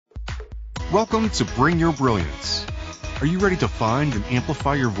Welcome to Bring Your Brilliance. Are you ready to find and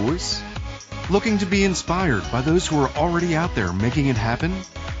amplify your voice? Looking to be inspired by those who are already out there making it happen?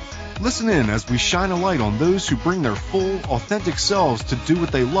 Listen in as we shine a light on those who bring their full, authentic selves to do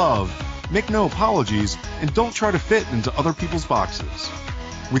what they love, make no apologies, and don't try to fit into other people's boxes.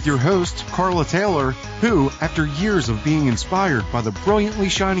 With your host, Carla Taylor, who, after years of being inspired by the brilliantly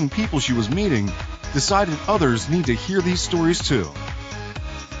shining people she was meeting, decided others need to hear these stories too.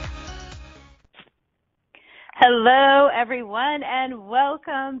 Hello, everyone, and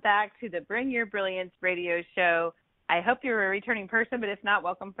welcome back to the Bring Your Brilliance radio show. I hope you're a returning person, but if not,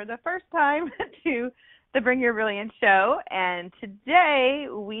 welcome for the first time to the Bring Your Brilliance show. And today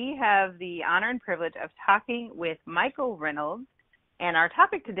we have the honor and privilege of talking with Michael Reynolds. And our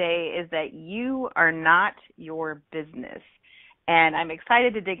topic today is that you are not your business. And I'm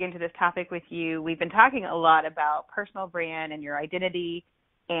excited to dig into this topic with you. We've been talking a lot about personal brand and your identity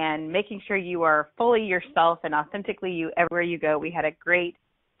and making sure you are fully yourself and authentically you everywhere you go. We had a great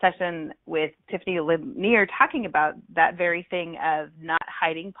session with Tiffany Lanier talking about that very thing of not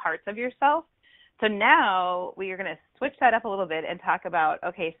hiding parts of yourself. So now we are going to switch that up a little bit and talk about,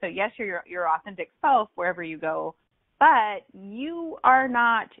 okay, so yes, you're your authentic self wherever you go, but you are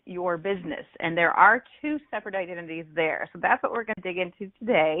not your business, and there are two separate identities there. So that's what we're going to dig into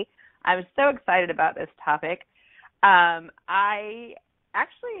today. I'm so excited about this topic. I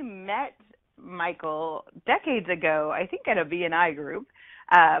actually met Michael decades ago, I think at a BNI group,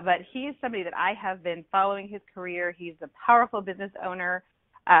 but he is somebody that I have been following his career. He's a powerful business owner.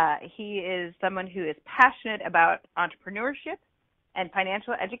 He is someone who is passionate about entrepreneurship and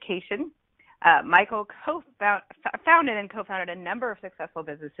financial education. Michael founded and co-founded a number of successful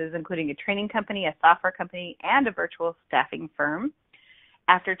businesses, including a training company, a software company, and a virtual staffing firm.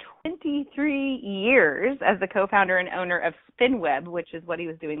 After 23 years as the co-founder and owner of SpinWeb, which is what he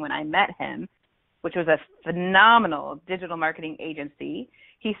was doing when I met him, which was a phenomenal digital marketing agency,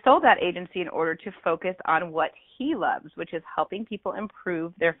 he sold that agency in order to focus on what he loves, which is helping people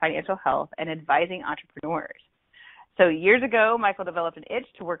improve their financial health and advising entrepreneurs. So years ago, Michael developed an itch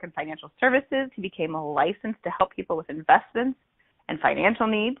to work in financial services. He became licensed to help people with investments and financial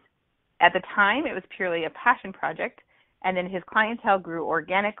needs. At the time, it was purely a passion project. And then his clientele grew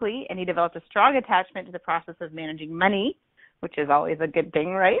organically, and he developed a strong attachment to the process of managing money, which is always a good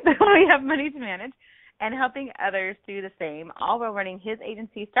thing, right? We have money to manage, and helping others do the same, all while running his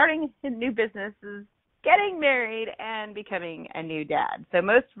agency, starting his new businesses, getting married, and becoming a new dad. So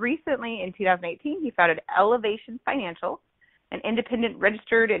most recently, in 2018, he founded Elevation Financial, an independent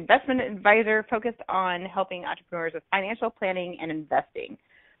registered investment advisor focused on helping entrepreneurs with financial planning and investing.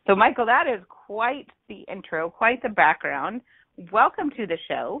 So, Michael, that is quite the intro, quite the background. Welcome to the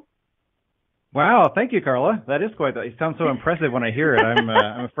show. Wow, thank you, Carla. That is quite. It sounds so impressive when I hear it.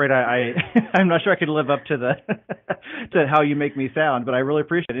 I'm afraid I'm not sure I could live up to to how you make me sound, but I really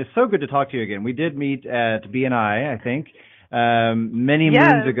appreciate it. It's so good to talk to you again. We did meet at BNI, I think, many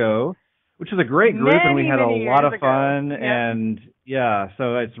moons ago, which was a great group, and we had a lot of fun. And yeah,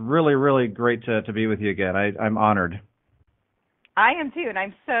 so it's really, really great to be with you again. I'm honored. I am too, and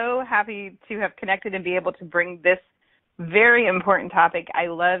I'm so happy to have connected and be able to bring this very important topic. I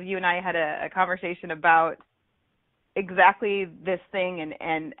love you and I had a conversation about exactly this thing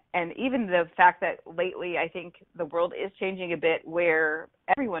and even the fact that lately I think the world is changing a bit where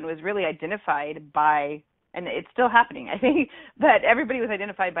everyone was really identified by, and it's still happening, I think, but everybody was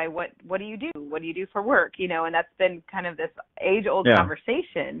identified by what do you do? What do you do for work? You know, and that's been kind of this age-old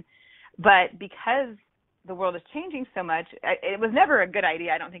conversation. But because the world is changing so much, it was never a good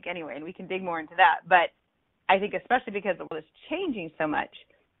idea, I don't think, anyway, and we can dig more into that. But I think especially because the world is changing so much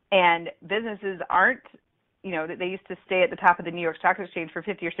and businesses aren't, you know, they used to stay at the top of the New York Stock Exchange for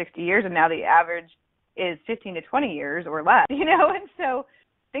 50 or 60 years, and now the average is 15 to 20 years or less, you know, and so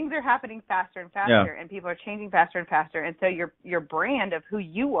things are happening faster and faster, and people are changing faster and faster, and so your brand of who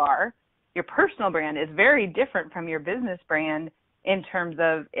you are, your personal brand, is very different from your business brand in terms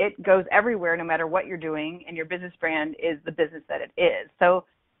of it goes everywhere no matter what you're doing, and your business brand is the business that it is. So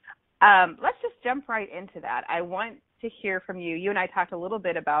let's just jump right into that. I want to hear from you. You and I talked a little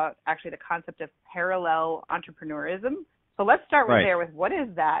bit about actually the concept of parallel entrepreneurism. So let's start with there with what is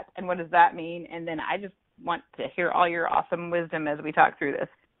that and what does that mean? And then I just want to hear all your awesome wisdom as we talk through this.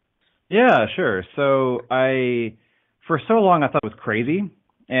 Yeah, sure. So for so long I thought it was crazy.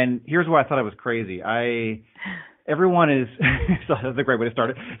 And here's why I thought it was crazy. Everyone is, so that's a great way to start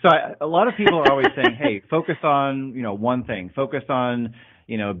it. So a lot of people are always saying, hey, focus on, one thing, focus on,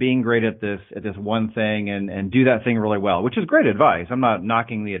 being great at this one thing and do that thing really well, which is great advice. I'm not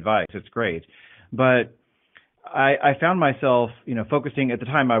knocking the advice. It's great. But I found myself, focusing at the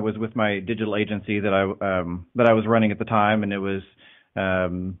time. I was with my digital agency that I was running at the time, and it was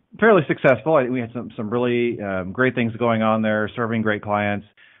fairly successful. We had some really great things going on there, serving great clients.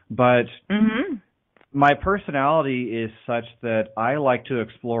 But my personality is such that I like to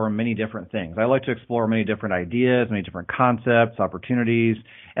explore many different things. I like to explore many different ideas, many different concepts, opportunities,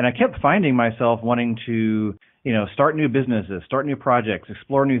 and I kept finding myself wanting to start new businesses, start new projects,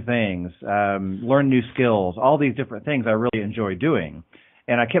 explore new things, learn new skills, all these different things I really enjoy doing.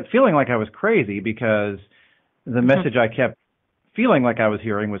 And I kept feeling like I was crazy because the message I kept feeling like I was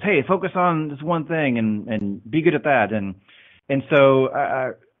hearing was, hey, focus on this one thing and be good at that. And so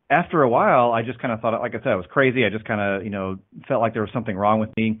after a while, I just kind of thought, like I said, I was crazy. I just kind of, felt like there was something wrong with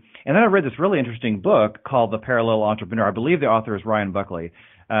me. And then I read this really interesting book called The Parallel Entrepreneur. I believe the author is Ryan Buckley,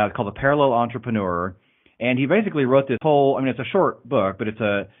 called The Parallel Entrepreneur. And he basically wrote this whole, it's a short book, but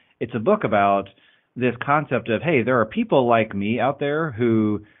it's a book about this concept of, hey, there are people like me out there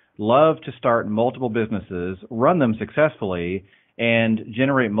who love to start multiple businesses, run them successfully, and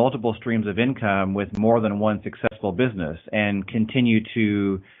generate multiple streams of income with more than one successful business and continue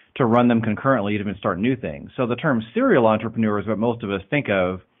to run them concurrently, even start new things. So the term serial entrepreneur is what most of us think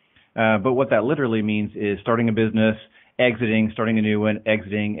of, but what that literally means is starting a business, exiting, starting a new one,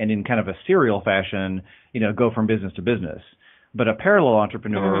 exiting, and in kind of a serial fashion, go from business to business. But a parallel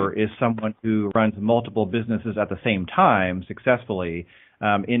entrepreneur is someone who runs multiple businesses at the same time successfully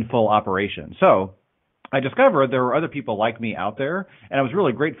in full operation. So I discovered there were other people like me out there, and I was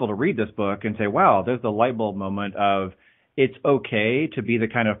really grateful to read this book and say, wow, there's the light bulb moment of it's okay to be the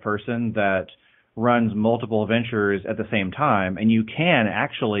kind of person that runs multiple ventures at the same time, and you can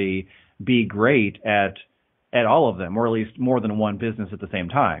actually be great at all of them, or at least more than one business at the same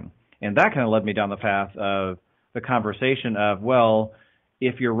time. And that kind of led me down the path of the conversation of, well,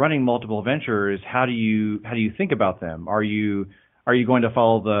 if you're running multiple ventures, how do you think about them? Are you going to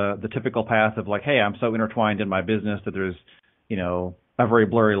follow the typical path of like, hey, I'm so intertwined in my business that there's, a very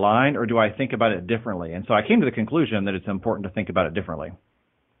blurry line, or do I think about it differently? And so I came to the conclusion that it's important to think about it differently.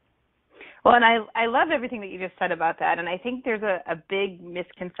 Well, and I love everything that you just said about that. And I think there's a big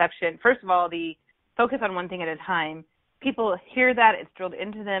misconception. First of all, the focus on one thing at a time. People hear that, it's drilled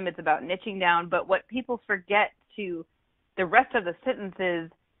into them, it's about niching down, but what people forget to the rest of the sentence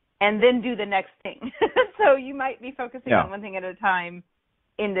is, and then do the next thing. So you might be focusing on one thing at a time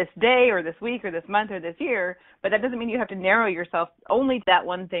in this day or this week or this month or this year, but that doesn't mean you have to narrow yourself only to that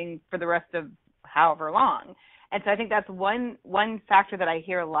one thing for the rest of however long. And so I think that's one factor that I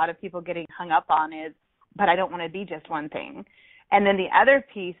hear a lot of people getting hung up on is, but I don't want to be just one thing. And then the other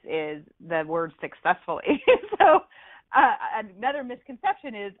piece is the word successfully. So another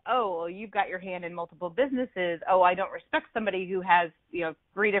misconception is, oh, well, you've got your hand in multiple businesses. Oh, I don't respect somebody who has,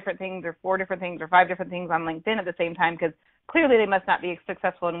 3 different things or 4 different things or 5 different things on LinkedIn at the same time, because clearly they must not be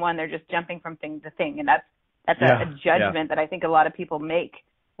successful in one. They're just jumping from thing to thing. And that's a judgment that I think a lot of people make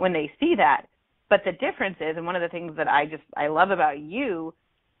when they see that. But the difference is, and one of the things that I love about you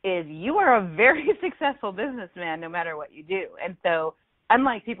is you are a very successful businessman no matter what you do. And so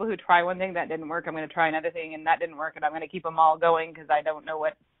unlike people who try one thing that didn't work, I'm going to try another thing and that didn't work and I'm going to keep them all going because I don't know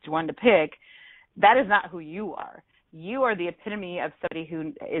which one to pick, that is not who you are. You are the epitome of somebody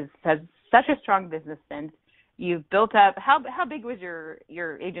who has such a strong business sense. You've built up, how big was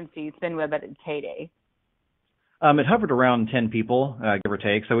your agency SpinWeb at its heyday? It hovered around 10 people, give or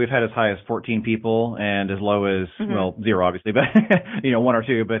take. So we've had as high as 14 people and as low as, 0 obviously, but, 1 or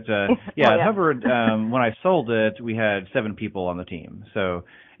 2. But, it hovered, when I sold it, we had 7 people on the team. So,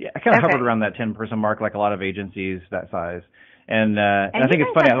 I kind of hovered around that 10-person mark like a lot of agencies that size. And I think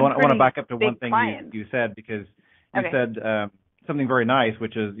it's funny. I want to back up to one thing you said, because you said something very nice,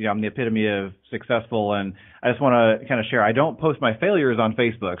 which is, I'm the epitome of successful, and I just want to kind of share. I don't post my failures on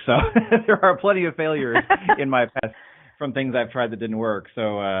Facebook, so there are plenty of failures in my past from things I've tried that didn't work.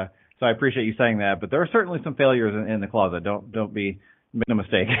 So I appreciate you saying that, but there are certainly some failures in the closet. Make no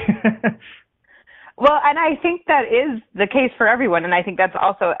mistake. Well, and I think that is the case for everyone, and I think that's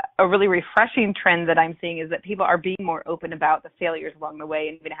also a really refreshing trend that I'm seeing is that people are being more open about the failures along the way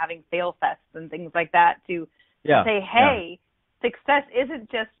and even having fail fests and things like that to say, hey, success isn't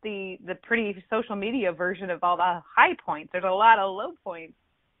just the pretty social media version of all the high points. There's a lot of low points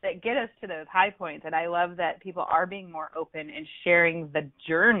that get us to those high points. And I love that people are being more open and sharing the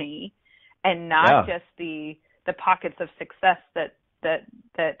journey and not just the pockets of success that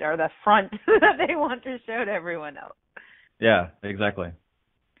are the front that they want to show to everyone else. Yeah, exactly.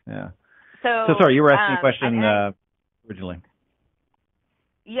 Yeah. So sorry, you were asking a question originally.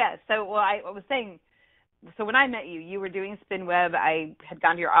 Yeah. So, I was saying, so when I met you, you were doing spin web. I had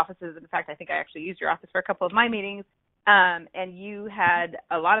gone to your offices. In fact, I think I actually used your office for a couple of my meetings. And you had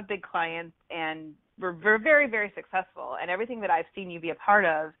a lot of big clients and were very, very successful. And everything that I've seen you be a part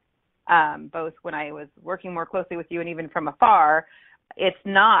of, both when I was working more closely with you and even from afar, it's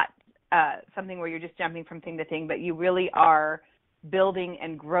not something where you're just jumping from thing to thing, but you really are building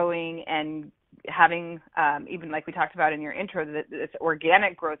and growing and having, even like we talked about in your intro, this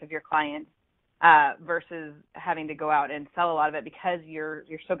organic growth of your clients versus having to go out and sell a lot of it because you're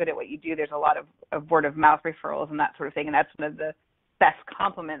so good at what you do. There's a lot of word of mouth referrals and that sort of thing, and that's one of the best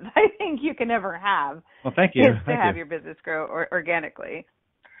compliments I think you can ever have. Well, thank you. Is to have your business grow organically.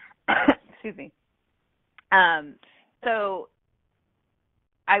 Excuse me. So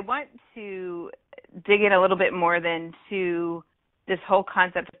I want to dig in a little bit more then to this whole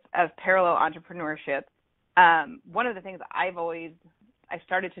concept of parallel entrepreneurship. One of the things I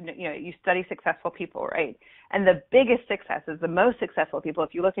started to, you study successful people, right? And the biggest successes, the most successful people,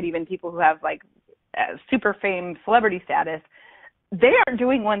 if you look at even people who have like super fame, celebrity status, they aren't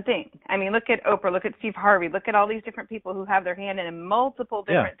doing one thing. I mean, look at Oprah, look at Steve Harvey, look at all these different people who have their hand in multiple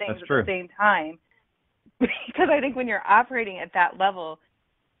different things at the same time. Because I think when you're operating at that level,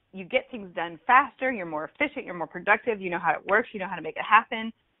 you get things done faster, you're more efficient, you're more productive, you know how it works, you know how to make it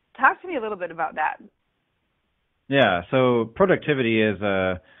happen. Talk to me a little bit about that. Yeah, so productivity is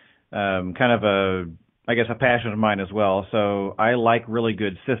a passion of mine as well. So I like really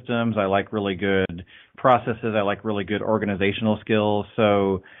good systems. I like really good processes. I like really good organizational skills.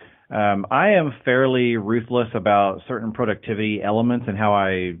 So I am fairly ruthless about certain productivity elements and how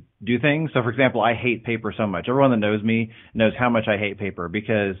I do things. So, for example, I hate paper so much. Everyone that knows me knows how much I hate paper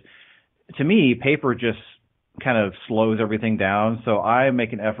because, to me, paper just kind of slows everything down. So I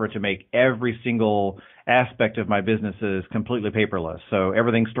make an effort to make every single aspect of my businesses completely paperless. So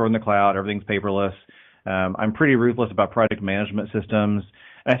everything's stored in the cloud, everything's paperless. I'm pretty ruthless about project management systems.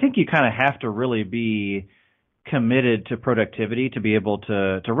 And I think you kind of have to really be committed to productivity to be able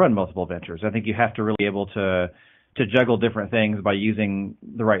to run multiple ventures. I think you have to really be able to juggle different things by using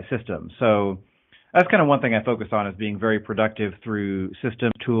the right system. So that's kind of one thing I focus on, is being very productive through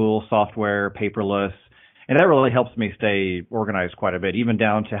system, tool, software, paperless. And that really helps me stay organized quite a bit, even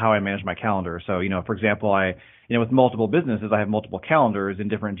down to how I manage my calendar. So, for example, with multiple businesses, I have multiple calendars in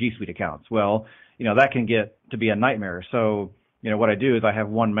different G Suite accounts. Well, that can get to be a nightmare. So, what I do is I have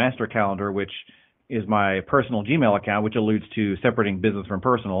one master calendar, which is my personal Gmail account, which alludes to separating business from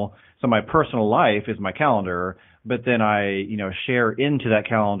personal. So my personal life is my calendar, but then I, share into that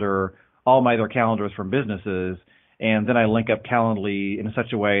calendar all my other calendars from businesses. And then I link up Calendly in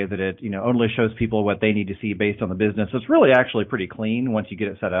such a way that it, only shows people what they need to see based on the business. So it's really actually pretty clean once you get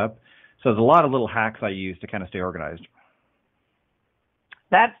it set up. So there's a lot of little hacks I use to kind of stay organized.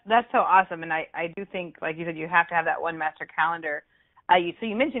 That's so awesome. And I do think, like you said, you have to have that one master calendar. So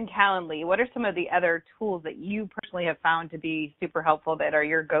you mentioned Calendly. What are some of the other tools that you personally have found to be super helpful that are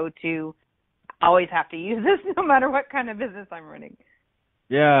your go-to? Always have to use this no matter what kind of business I'm running.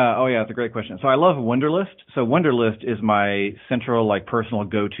 Yeah. Oh, yeah. It's a great question. So I love Wunderlist. So Wunderlist is my central, personal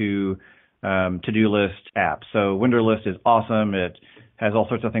go-to to-do list app. So Wunderlist is awesome. It has all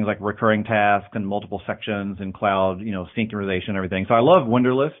sorts of things like recurring tasks and multiple sections and cloud, synchronization and everything. So I love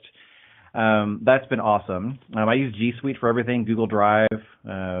Wunderlist. That's been awesome. I use G Suite for everything: Google Drive,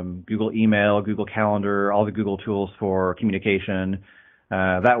 Google Email, Google Calendar, all the Google tools for communication.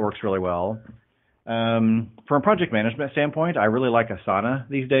 That works really well. From a project management standpoint, I really like Asana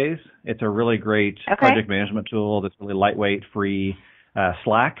these days. It's a really great project management tool that's really lightweight, free.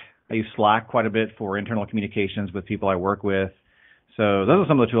 Slack. I use Slack quite a bit for internal communications with people I work with. So those are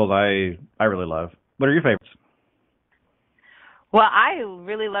some of the tools I really love. What are your favorites? Well, I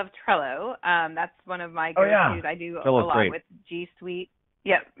really love Trello. That's one of my go-tos. Oh, yeah. I do Trello's a lot great. with G Suite.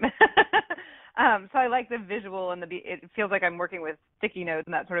 Yep. So I like the visual and it feels like I'm working with sticky notes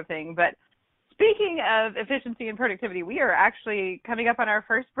and that sort of thing. But speaking of efficiency and productivity, we are actually coming up on our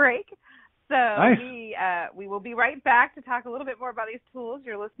first break. So nice. We will be right back to talk a little bit more about these tools.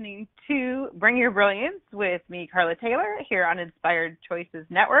 You're listening to Bring Your Brilliance with me, Carla Taylor, here on Inspired Choices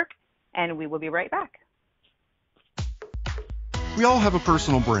Network, and we will be right back. We all have a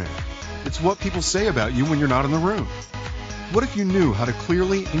personal brand. It's what people say about you when you're not in the room. What if you knew how to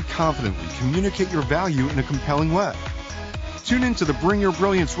clearly and confidently communicate your value in a compelling way? Tune into the Bring Your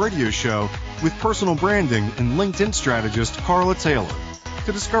Brilliance radio show with personal branding and LinkedIn strategist Carla Taylor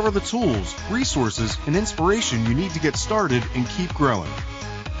to discover the tools, resources, and inspiration you need to get started and keep growing.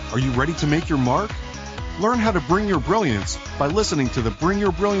 Are you ready to make your mark? Learn how to bring your brilliance by listening to the Bring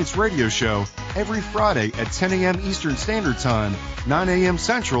Your Brilliance radio show every Friday at 10 a.m. Eastern Standard Time, 9 a.m.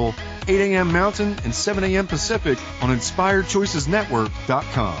 Central, 8 a.m. Mountain, and 7 a.m. Pacific on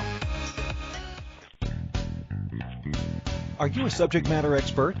InspiredChoicesNetwork.com. Are you a subject matter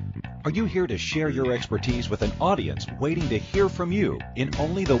expert? Are you here to share your expertise with an audience waiting to hear from you in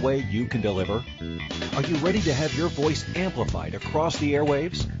only the way you can deliver? Are you ready to have your voice amplified across the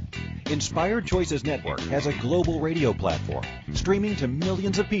airwaves? Inspired Choices Network has a global radio platform streaming to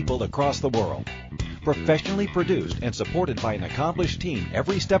millions of people across the world. Professionally produced and supported by an accomplished team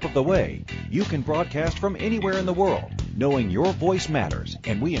every step of the way, you can broadcast from anywhere in the world, knowing your voice matters,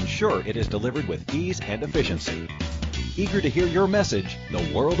 and we ensure it is delivered with ease and efficiency. Eager to hear your message,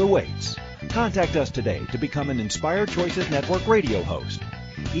 the world awaits. Contact us today to become an Inspired Choices Network radio host.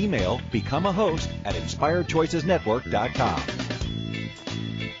 Email becomeahost@inspiredchoicesnetwork.com.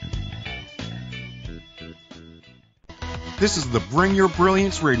 This is the Bring Your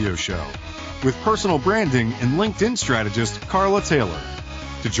Brilliance radio show with personal branding and LinkedIn strategist Carla Taylor.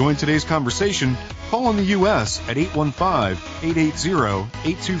 To join today's conversation, call in the U.S. at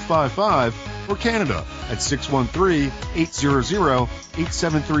 815-880-8255 or Canada at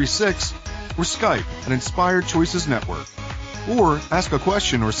 613-800-8736 or Skype at Inspired Choices Network. Or ask a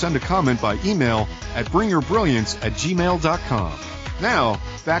question or send a comment by email at bringyourbrilliance@gmail.com. Now,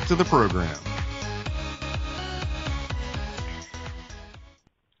 back to the program.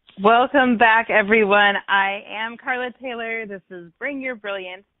 Welcome back, everyone. I am Carla Taylor. This is Bring Your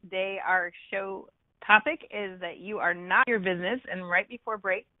Brilliance. Today, our show topic is that you are not your business. And right before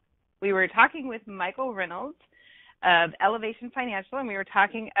break, we were talking with Michael Reynolds of Elevation Financial, and we were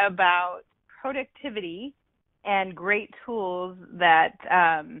talking about productivity and great tools that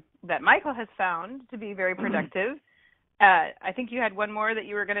that Michael has found to be very productive. I think you had one more that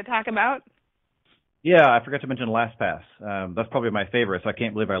you were going to talk about. Yeah, I forgot to mention LastPass. That's probably my favorite, so I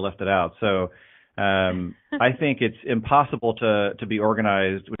can't believe I left it out. So I think it's impossible to be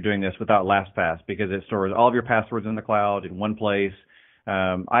organized with doing this without LastPass because it stores all of your passwords in the cloud in one place.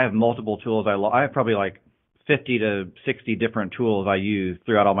 I have multiple tools. I have probably like 50 to 60 different tools I use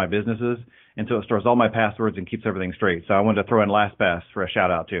throughout all my businesses, and so it stores all my passwords and keeps everything straight. So I wanted to throw in LastPass for a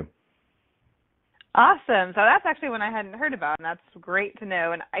shout-out, too. Awesome. So that's actually one I hadn't heard about, and that's great to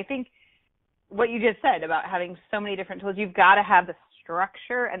know. And I think what you just said about having so many different tools, you've got to have the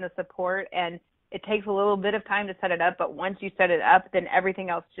structure and the support, and it takes a little bit of time to set it up, but once you set it up, then everything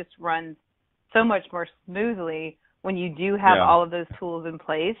else just runs so much more smoothly when you do have all of those tools in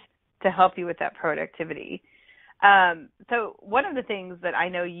place to help you with that productivity. So one of the things that I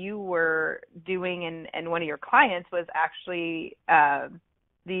know you were doing and one of your clients was actually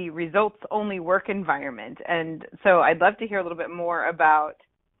the results-only work environment. And so I'd love to hear a little bit more about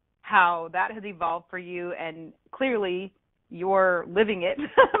how that has evolved for you, and clearly you're living it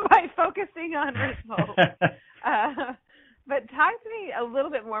by focusing on results. But talk to me a little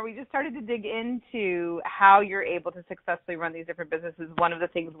bit more. We just started to dig into how you're able to successfully run these different businesses. One of the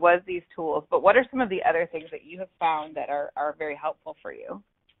things was these tools, but what are some of the other things that you have found that are very helpful for you?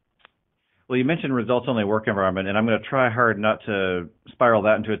 Well, you mentioned results-only work environment, and I'm going to try hard not to spiral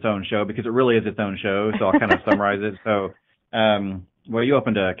that into its own show because it really is its own show, so I'll kind of summarize it. So, well, you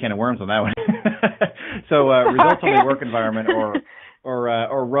opened a can of worms on that one. So results-only work environment, or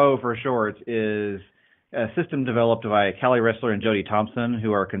ROW for short, is a system developed by Callie Ressler and Jody Thompson,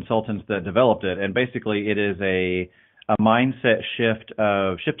 who are consultants that developed it. And basically it is a mindset shift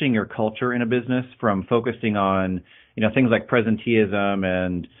of shifting your culture in a business from focusing on, things like presenteeism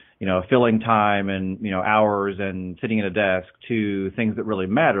and, filling time and, hours and sitting at a desk to things that really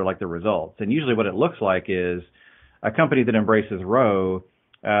matter, like the results. And usually what it looks like is a company that embraces ROW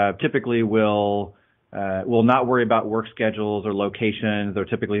typically will not worry about work schedules or locations. They're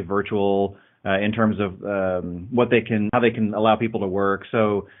typically virtual in terms of how they can allow people to work.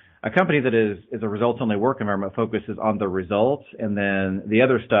 So a company that is a results-only work environment focuses on the results, and then the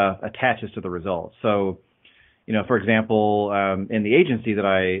other stuff attaches to the results. So, for example, in the agency that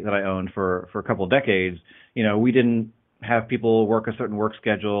I owned for a couple of decades, we didn't have people work a certain work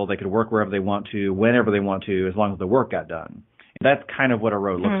schedule. They could work wherever they want to, whenever they want to, as long as the work got done. And that's kind of what a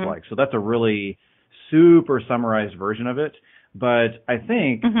ROW looks like. So that's a really super summarized version of it. But I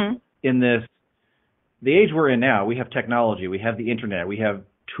think in the age we're in now, we have technology, we have the internet, we have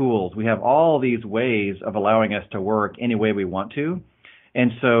tools, we have all these ways of allowing us to work any way we want to.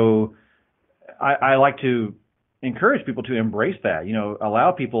 And so I like to encourage people to embrace that,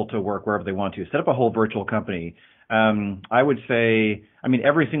 allow people to work wherever they want to, set up a whole virtual company. I would say,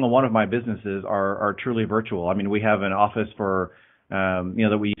 every single one of my businesses are truly virtual. We have an office for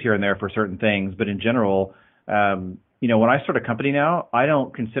that we use here and there for certain things. But in general, when I start a company now, I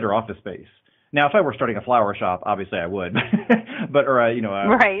don't consider office space. Now, if I were starting a flower shop, obviously I would,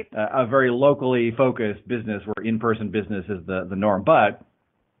 right. a very locally focused business where in-person business is the norm. But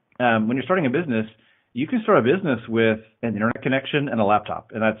when you're starting a business, you can start a business with an internet connection and a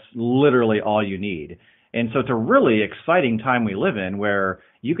laptop, and that's literally all you need. And so it's a really exciting time we live in where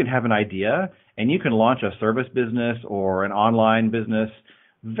you can have an idea and you can launch a service business or an online business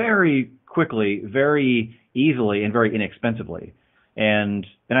very quickly, very easily, and very inexpensively. And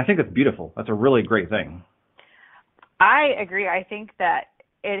I think that's beautiful. That's a really great thing. I agree. I think that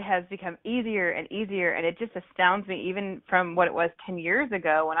it has become easier and easier, and it just astounds me even from what it was 10 years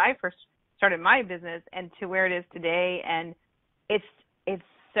ago when I first started my business and to where it is today. And it's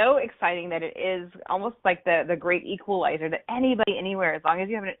so exciting that it is almost like the great equalizer, that anybody anywhere, as long as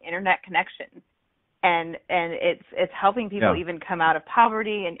you have an internet connection, and it's helping people even come out of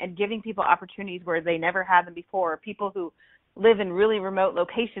poverty and giving people opportunities where they never had them before. People who live in really remote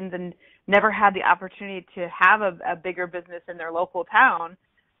locations and never had the opportunity to have a bigger business in their local town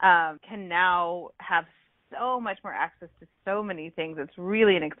can now have so much more access to so many things. It's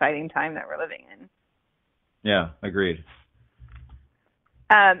really an exciting time that we're living in. Yeah, agreed.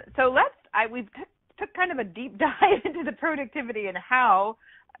 So we took kind of a deep dive into the productivity and how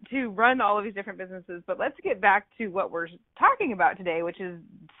to run all of these different businesses, but let's get back to what we're talking about today, which is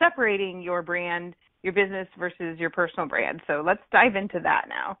separating your brand, your business versus your personal brand. So let's dive into that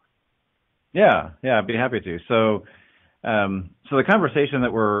now. Yeah, I'd be happy to. So the conversation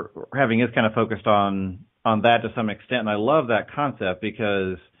that we're having is kind of focused on that to some extent, and I love that concept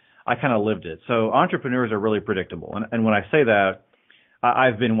because I kind of lived it. So entrepreneurs are really predictable, and when I say that,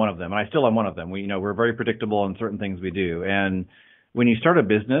 I've been one of them, and I still am one of them. We're very predictable in certain things we do, and when you start a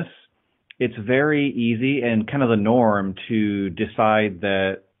business, it's very easy and kind of the norm to decide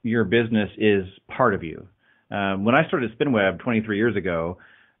that your business is part of you. When I started SpinWeb 23 years ago,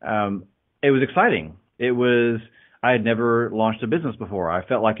 it was exciting. I had never launched a business before. I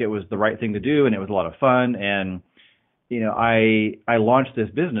felt like it was the right thing to do, and it was a lot of fun. And, I launched this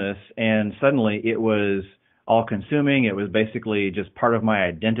business, and suddenly it was all-consuming. It was basically just part of my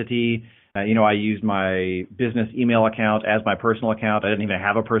identity. I used my business email account as my personal account. I didn't even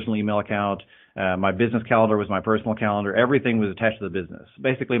have a personal email account. My business calendar was my personal calendar. Everything was attached to the business.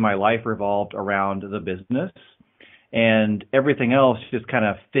 Basically, my life revolved around the business, and everything else just kind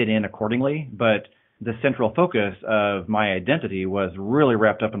of fit in accordingly. But the central focus of my identity was really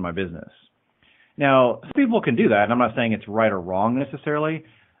wrapped up in my business. Now, some people can do that, and I'm not saying it's right or wrong necessarily.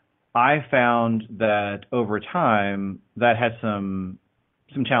 I found that over time that had some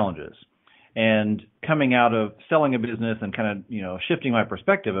challenges. And coming out of selling a business and kind of, shifting my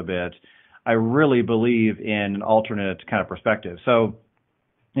perspective a bit, I really believe in an alternate kind of perspective. So,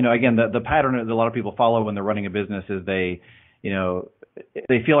 again, the pattern that a lot of people follow when they're running a business is they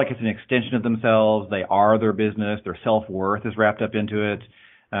feel like it's an extension of themselves. They are their business. Their self-worth is wrapped up into it.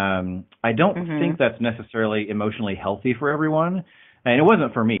 I don't think that's necessarily emotionally healthy for everyone. And it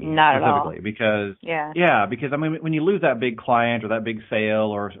wasn't for me specifically because when you lose that big client or that big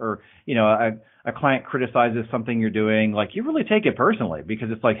sale or a client criticizes something you're doing, like you really take it personally because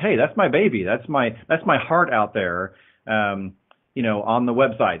it's like, hey, that's my baby, that's my heart out there, on the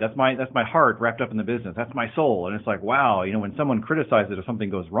website. That's my heart wrapped up in the business. That's my soul. And it's like, wow, when someone criticizes it or something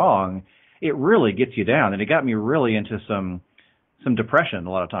goes wrong, it really gets you down. And it got me really into some depression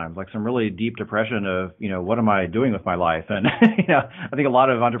a lot of times, like some really deep depression of, what am I doing with my life? And, I think a lot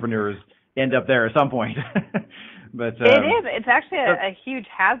of entrepreneurs end up there at some point. But it is. It's actually a huge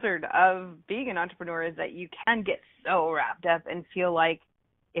hazard of being an entrepreneur is that you can get so wrapped up and feel like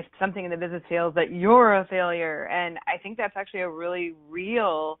if something in the business fails that you're a failure. And I think that's actually a really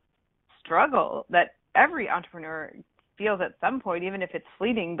real struggle that every entrepreneur feels at some point, even if it's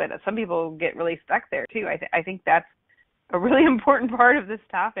fleeting, but some people get really stuck there too. I think that's a really important part of this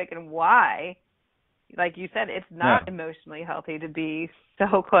topic and why, like you said, it's not emotionally healthy to be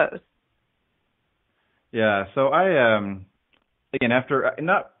so close. Yeah. So I, again, after,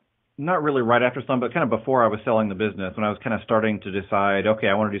 not really right after some, but kind of before I was selling the business, when I was kind of starting to decide, okay,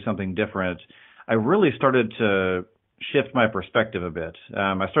 I want to do something different, I really started to shift my perspective a bit.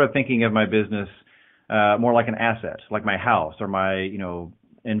 I started thinking of my business more like an asset, like my house or my,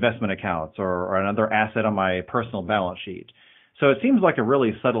 investment accounts or another asset on my personal balance sheet. So it seems like a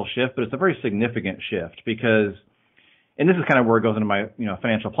really subtle shift, but it's a very significant shift because, and this is kind of where it goes into my,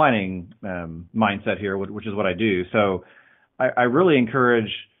 financial planning mindset here, which is what I do. So I really encourage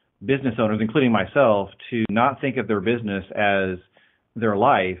business owners, including myself, to not think of their business as their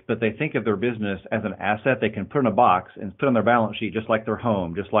life, but they think of their business as an asset they can put in a box and put on their balance sheet, just like their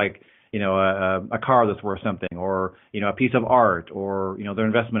home, just like, a car that's worth something, or, a piece of art, or, their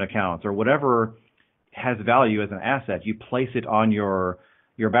investment accounts, or whatever has value as an asset. You place it on your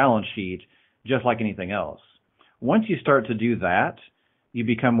balance sheet just like anything else. Once you start to do that, you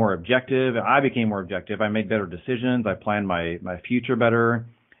become more objective. I became more objective. I made better decisions. I planned my future better.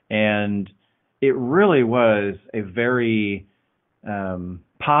 And it really was a very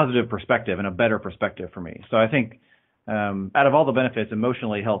positive perspective and a better perspective for me. So I think out of all the benefits,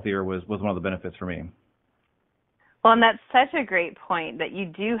 emotionally healthier was one of the benefits for me. Well, and that's such a great point, that you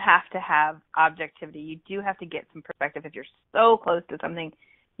do have to have objectivity. You do have to get some perspective. If you're so close to something,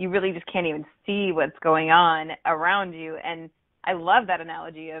 you really just can't even see what's going on around you. And I love that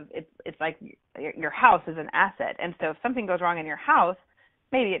analogy of it's like your house is an asset. And so if something goes wrong in your house,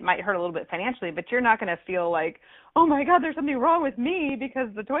 maybe it might hurt a little bit financially, but you're not going to feel like, oh my God, there's something wrong with me because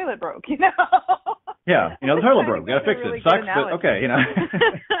the toilet broke, Yeah, the toilet broke. Got to fix it. Sucks, but okay,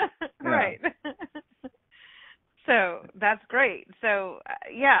 Right. So that's great. So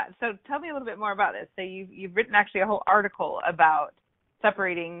so tell me a little bit more about this. So you've written actually a whole article about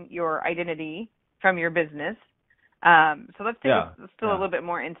separating your identity from your business. So let's take a little bit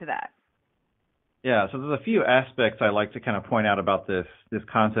more into that. Yeah, so there's a few aspects I like to kind of point out about this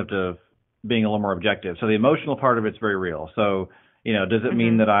concept of being a little more objective. So the emotional part of it's very real. So, does it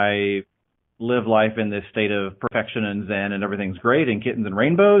mean that I live life in this state of perfection and zen and everything's great and kittens and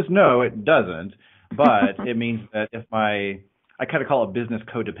rainbows? No, it doesn't. But it means that if I kind of call it business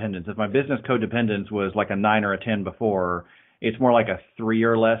codependence. If my business codependence was like a 9 or a 10 before, it's more like a 3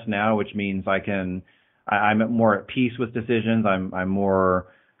 or less now, which means I'm more at peace with decisions. I'm more,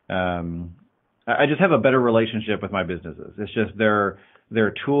 I just have a better relationship with my businesses. It's just they're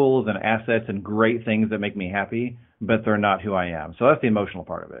tools and assets and great things that make me happy, but they're not who I am. So that's the emotional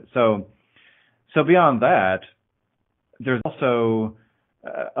part of it. So beyond that, there's also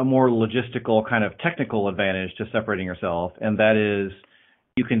a more logistical kind of technical advantage to separating yourself, and that is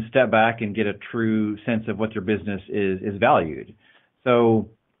you can step back and get a true sense of what your business is valued. So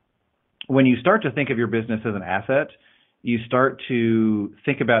when you start to think of your business as an asset, you start to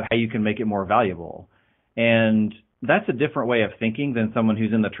think about how you can make it more valuable. And that's a different way of thinking than someone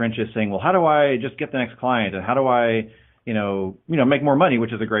who's in the trenches saying, well, how do I just get the next client? And how do I, make more money,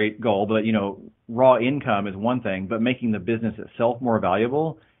 which is a great goal, but, raw income is one thing, but making the business itself more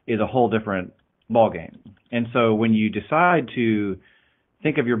valuable is a whole different ballgame. And so when you decide to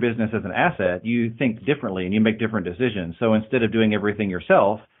think of your business as an asset, you think differently and you make different decisions. So instead of doing everything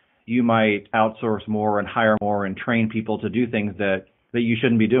yourself, you might outsource more and hire more and train people to do things that you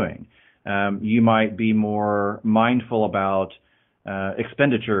shouldn't be doing. You might be more mindful about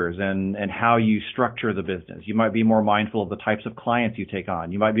expenditures and how you structure the business. You might be more mindful of the types of clients you take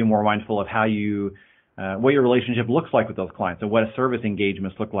on. You might be more mindful of how what your relationship looks like with those clients and what service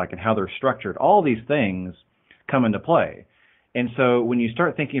engagements look like and how they're structured. All these things come into play. And so when you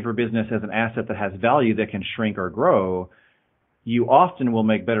start thinking of your business as an asset that has value that can shrink or grow, you often will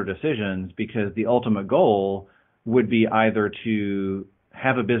make better decisions because the ultimate goal would be either to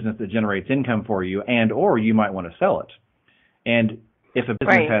have a business that generates income for you or you might want to sell it. And if a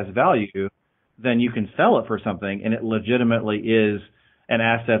business has value, then you can sell it for something and it legitimately is an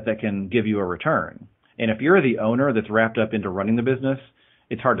asset that can give you a return. And if you're the owner that's wrapped up into running the business,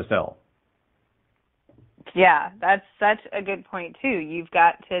 it's hard to sell. Yeah, that's such a good point too. You've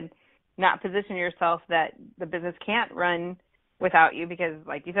got to not position yourself that the business can't run without you because,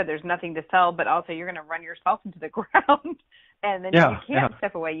 like you said, there's nothing to sell, but also you're going to run yourself into the ground. And then you can't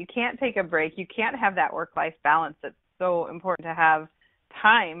step away. You can't take a break. You can't have that work-life balance that's so important to have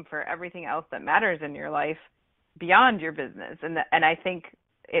time for everything else that matters in your life beyond your business. And I think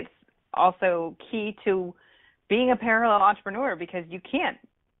it's also key to being a parallel entrepreneur because you can't,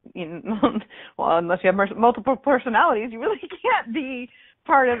 unless you have multiple personalities, you really can't be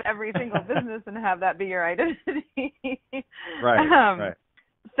part of every single business and have that be your identity. Right.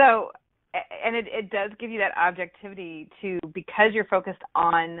 So, and it does give you that objectivity too, because you're focused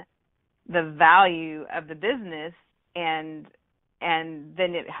on the value of the business, and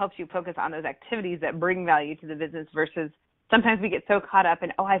then it helps you focus on those activities that bring value to the business versus sometimes we get so caught up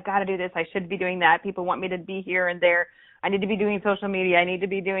in, I've got to do this, I should be doing that, people want me to be here and there, I need to be doing social media, I need to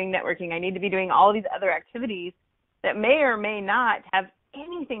be doing networking, I need to be doing all these other activities that may or may not have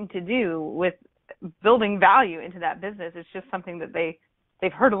anything to do with building value into that business. It's just something that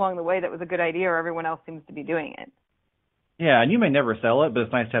they've heard along the way that was a good idea, or everyone else seems to be doing it. Yeah, and you may never sell it, but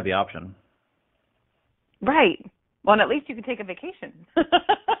it's nice to have the option. Right. Well, and at least you can take a vacation.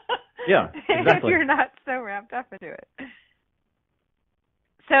 Yeah, exactly. If you're not so wrapped up into it.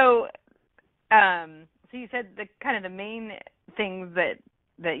 So you said the kind of the main things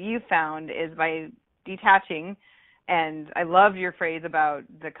that you found is by detaching, and I love your phrase about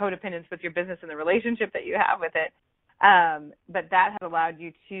the codependence with your business and the relationship that you have with it. But that has allowed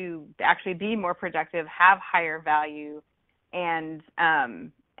you to actually be more productive, have higher value, and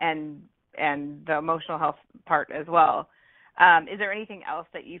the emotional health part as well. Is there anything else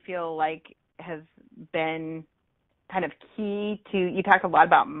that you feel like has been kind of key to, you talk a lot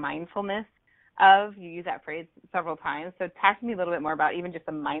about mindfulness you use that phrase several times. So talk to me a little bit more about even just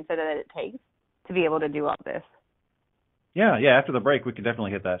the mindset that it takes to be able to do all this. Yeah. After the break, we could definitely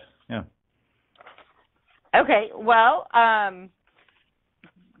hit that. Yeah. Okay. Well,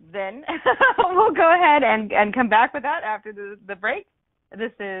 then we'll go ahead and come back with that after the break.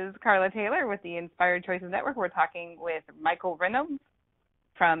 This is Carla Taylor with the Inspired Choices Network. We're talking with Michael Reynolds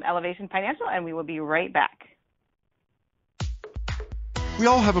from Elevation Financial, and we will be right back. We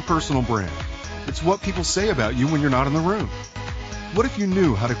all have a personal brand. It's what people say about you when you're not in the room. What if you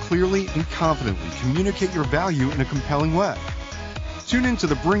knew how to clearly and confidently communicate your value in a compelling way? Tune in to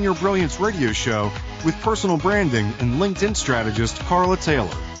the Bring Your Brilliance radio show with personal branding and LinkedIn strategist Carla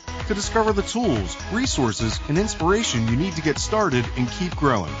Taylor to discover the tools, resources, and inspiration you need to get started and keep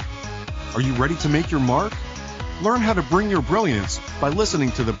growing. Are you ready to make your mark? Learn how to bring your brilliance by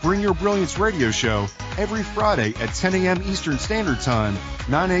listening to the Bring Your Brilliance radio show every Friday at 10 a.m. Eastern Standard Time,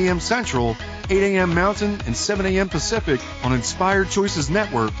 9 a.m. Central, 8 a.m. Mountain, and 7 a.m. Pacific on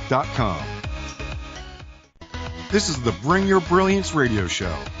InspiredChoicesNetwork.com. This is the Bring Your Brilliance radio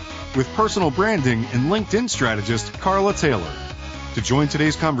show with personal branding and LinkedIn strategist Carla Taylor. To join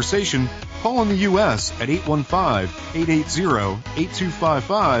today's conversation, call in the U.S. at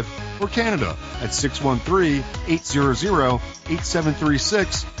 815-880-8255 or Canada at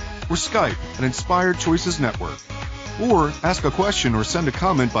 613-800-8736 or Skype at Inspired Choices Network. Or ask a question or send a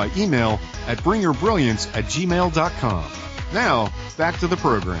comment by email at bringyourbrilliance@gmail.com. Now, back to the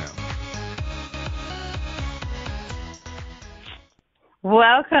program.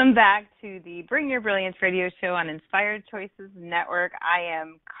 Welcome back to the Bring Your Brilliance radio show on Inspired Choices Network. I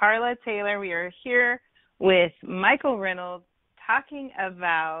am Carla Taylor. We are here with Michael Reynolds talking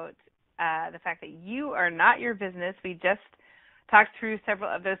about the fact that you are not your business. We just talked through several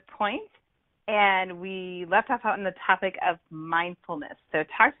of those points, and we left off on the topic of mindfulness. So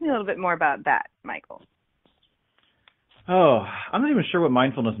talk to me a little bit more about that, Michael. Oh, I'm not even sure what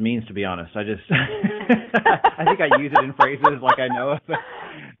mindfulness means, to be honest. I just, I think I use it in phrases like I know it,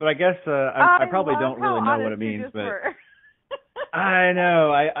 but I guess I probably don't really know what it means. But I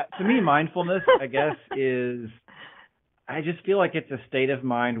know. To me, mindfulness, I guess, is, I just feel like it's a state of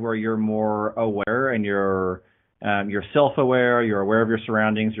mind where you're more aware and you're self-aware. You're aware of your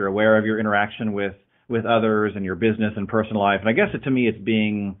surroundings. You're aware of your interaction with others and your business and personal life. And I guess to me, it's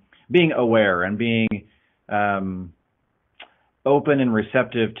being aware and being open and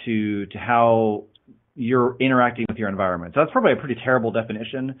receptive to how you're interacting with your environment. So that's probably a pretty terrible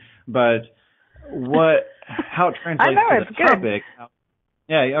definition, but how it translates to the topic.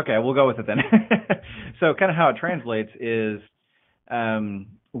 Yeah, okay, we'll go with it then. So kind of how it translates is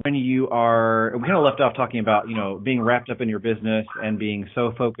when you are, we kind of left off talking about, being wrapped up in your business and being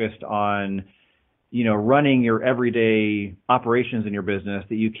so focused on, running your everyday operations in your business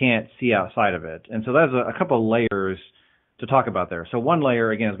that you can't see outside of it. And so there's a couple of layers to talk about there. So one layer,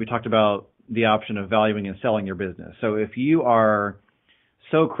 again, is we talked about the option of valuing and selling your business. So if you are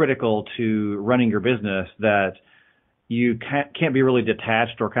so critical to running your business that you can't be really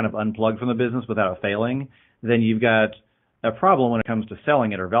detached or kind of unplugged from the business without it failing, then you've got a problem when it comes to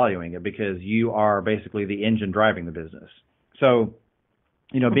selling it or valuing it, because you are basically the engine driving the business. So,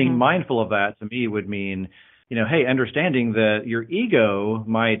 being mindful of that to me would mean, hey, understanding that your ego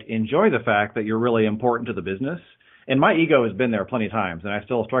might enjoy the fact that you're really important to the business. And my ego has been there plenty of times, and I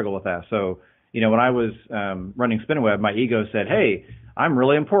still struggle with that. So, when I was running Spinweb, my ego said, hey, I'm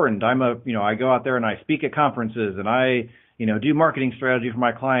really important. I go out there and I speak at conferences, and I, do marketing strategy for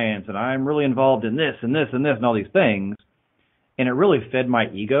my clients, and I'm really involved in this and this and this and all these things. And it really fed my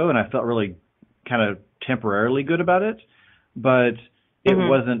ego, and I felt really kind of temporarily good about it, but it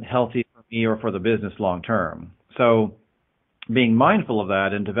wasn't healthy for me or for the business long term. So being mindful of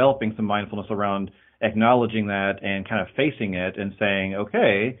that and developing some mindfulness around acknowledging that and kind of facing it and saying,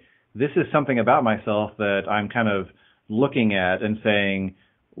 okay, this is something about myself that I'm kind of looking at and saying,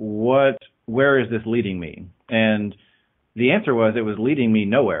 where is this leading me? And the answer was, it was leading me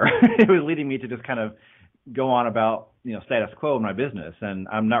nowhere. It was leading me to just kind of go on about, status quo in my business. And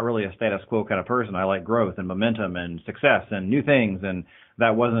I'm not really a status quo kind of person. I like growth and momentum and success and new things. And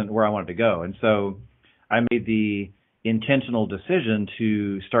that wasn't where I wanted to go. And so I made the intentional decision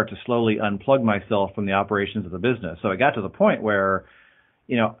to start to slowly unplug myself from the operations of the business. So it got to the point where,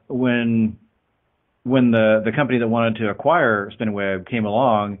 when the company that wanted to acquire SpinWeb came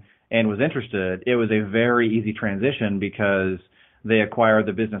along and was interested, it was a very easy transition because they acquired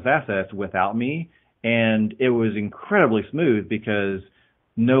the business assets without me, and it was incredibly smooth because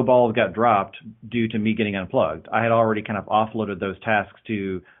no balls got dropped due to me getting unplugged. I had already kind of offloaded those tasks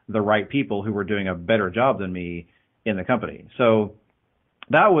to the right people who were doing a better job than me in the company. So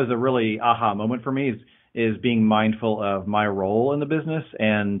that was a really aha moment for me, is being mindful of my role in the business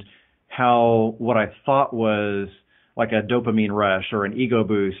and how what I thought was like a dopamine rush or an ego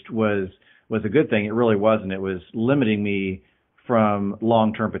boost was a good thing. It really wasn't. It was limiting me from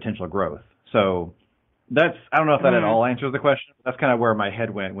long-term potential growth. So I don't know if that at all answers the question. That's kind of where my head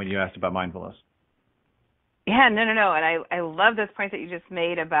went when you asked about mindfulness. Yeah, no. And I love those points that you just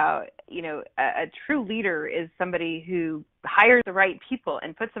made about, a true leader is somebody who hires the right people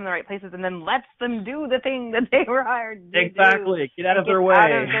and puts them in the right places and then lets them do the thing that they were hired to do. Exactly. Get out of their way.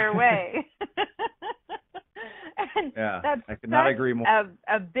 Out of their way. And yeah, I could not agree more.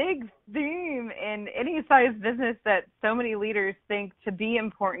 A big theme in any size business that so many leaders think to be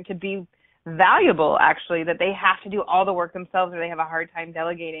important, to be valuable, actually, that they have to do all the work themselves or they have a hard time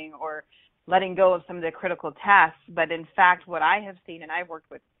delegating or letting go of some of the critical tasks. But in fact, what I have seen, and I've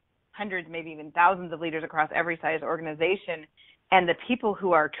worked with hundreds, maybe even thousands of leaders across every size organization, and the people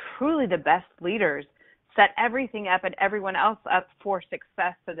who are truly the best leaders set everything up and everyone else up for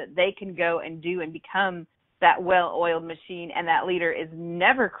success so that they can go and do and become that well-oiled machine, and that leader is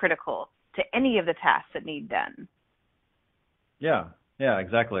never critical to any of the tasks that need done. Yeah,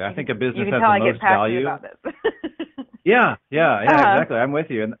 exactly. I think a business has the the most value. About this. Yeah, exactly. I'm with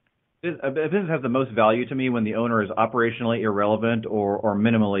you. And a business has the most value to me when the owner is operationally irrelevant or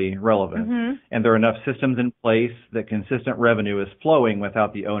minimally relevant, and there are enough systems in place that consistent revenue is flowing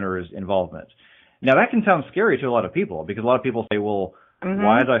without the owner's involvement. Now, that can sound scary to a lot of people because a lot of people say, well,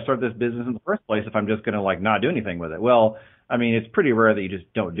 why did I start this business in the first place if I'm just going to not do anything with it? Well, I mean, it's pretty rare that you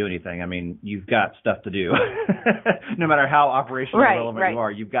just don't do anything. I mean, you've got stuff to do. No matter how operationally relevant you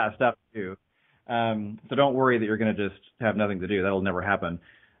are, you've got stuff to do. So don't worry that you're going to just have nothing to do. That'll never happen.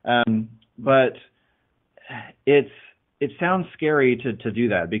 But it sounds scary to do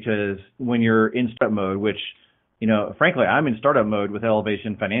that because when you're in startup mode, which, frankly, I'm in startup mode with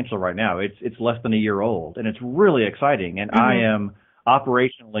Elevation Financial right now. It's less than a year old, and it's really exciting. And I am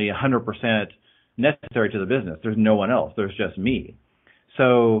operationally 100% necessary to the business. There's no one else. There's just me.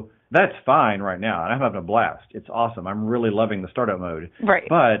 So that's fine right now, and I'm having a blast. It's awesome. I'm really loving the startup mode. Right.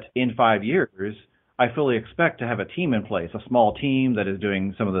 But in 5 years, I fully expect to have a team in place, a small team that is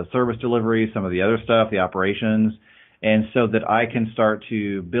doing some of the service delivery, some of the other stuff, the operations, and so that I can start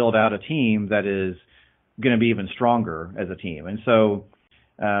to build out a team that is going to be even stronger as a team. And so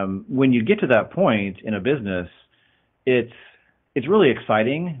when you get to that point in a business, it's really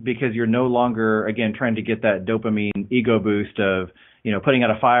exciting because you're no longer, again, trying to get that dopamine ego boost of, putting out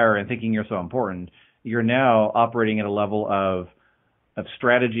a fire and thinking you're so important. You're now operating at a level of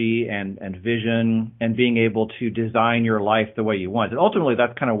strategy and vision and being able to design your life the way you want. And ultimately,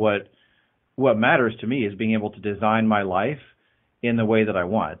 that's kind of what matters to me, is being able to design my life in the way that I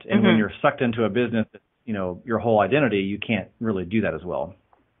want. And when you're sucked into a business that, your whole identity, you can't really do that as well.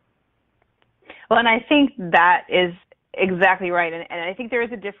 Well, and I think that is exactly right. And I think there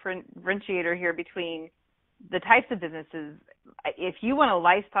is a differentiator here between the types of businesses. If you want a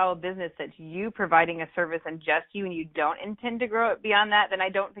lifestyle business that's you providing a service and just you, and you don't intend to grow it beyond that, then I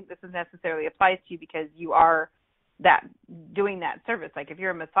don't think this necessarily applies to you because you are doing that service. Like if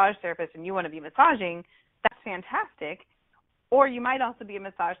you're a massage therapist and you want to be massaging, that's fantastic. Or you might also be a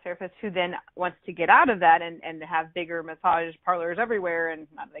massage therapist who then wants to get out of that and have bigger massage parlors everywhere, and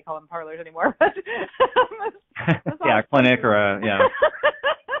not that they call them parlors anymore, but yeah, a clinic or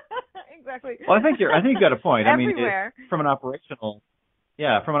exactly. Well, I think you got a point. Everywhere. I mean, from an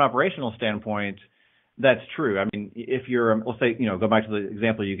operational standpoint, that's true. I mean, if you're, let's say, go back to the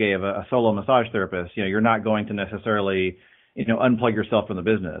example you gave, a solo massage therapist, you're not going to necessarily unplug yourself from the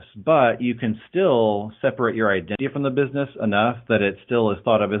business, but you can still separate your identity from the business enough that it still is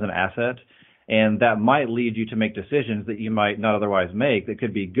thought of as an asset. And that might lead you to make decisions that you might not otherwise make that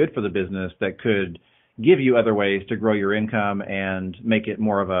could be good for the business, that could give you other ways to grow your income and make it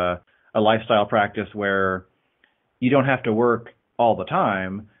more of a lifestyle practice where you don't have to work all the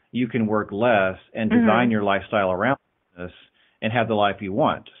time. You can work less and design your lifestyle around this and have the life you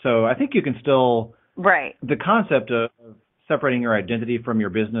want. So I think you can still, the concept of separating your identity from your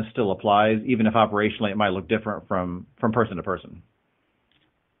business still applies, even if operationally it might look different from person to person.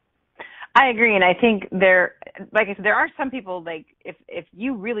 I agree, and I think there like I said, there are some people, like, if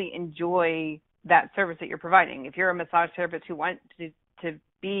you really enjoy that service that you're providing, if you're a massage therapist who wants to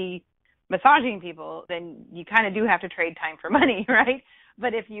be massaging people, then you kind of do have to trade time for money, right?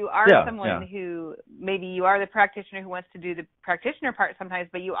 But if you are someone who, maybe you are the practitioner who wants to do the practitioner part sometimes,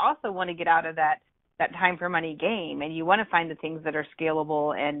 but you also want to get out of that time for money game, and you want to find the things that are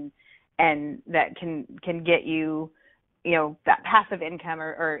scalable and that can get you, that passive income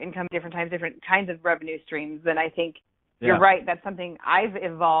or income different kinds of revenue streams, then I think you're right. That's something I've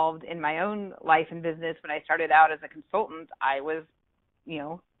evolved in my own life and business. When I started out as a consultant, I was,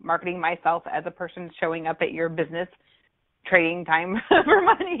 marketing myself as a person showing up at your business, trading time for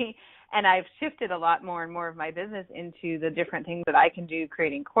money. And I've shifted a lot more and more of my business into the different things that I can do,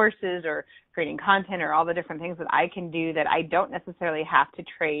 creating courses or creating content or all the different things that I can do that I don't necessarily have to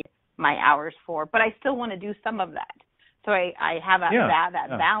trade my hours for, but I still want to do some of that. So I have that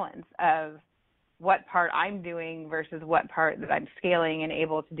balance of what part I'm doing versus what part that I'm scaling and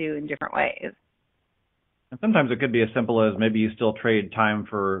able to do in different ways. And sometimes it could be as simple as maybe you still trade time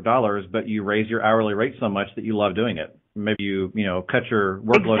for dollars, but you raise your hourly rate so much that you love doing it. Maybe you cut your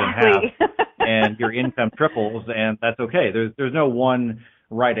workload in half and your income triples, and that's okay. There's no one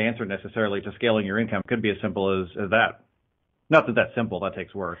right answer necessarily to scaling your income. It could be as simple as that. Not that that's simple, that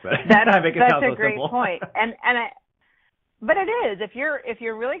takes work, but I make it sound so simple. That's a great point. But it is. If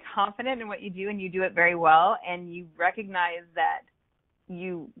you're really confident in what you do and you do it very well, and you recognize that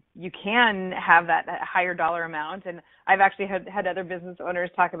you can have that higher dollar amount. And I've actually had other business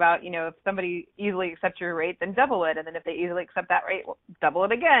owners talk about, if somebody easily accepts your rate, then double it. And then if they easily accept that rate, well, double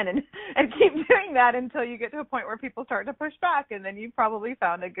it again, and keep doing that until you get to a point where people start to push back. And then you've probably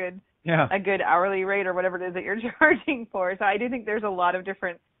found a good hourly rate or whatever it is that you're charging for. So I do think there's a lot of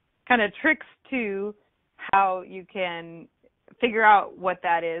different kind of tricks to how you can figure out what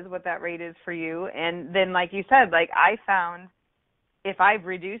that is, what that rate is for you. And then, like you said, like I found, if I've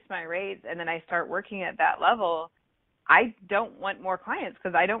reduced my rates and then I start working at that level, I don't want more clients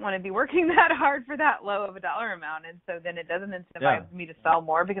because I don't want to be working that hard for that low of a dollar amount. And so then it doesn't incentivize me to sell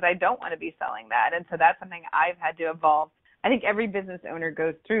more because I don't want to be selling that. And so that's something I've had to evolve. I think every business owner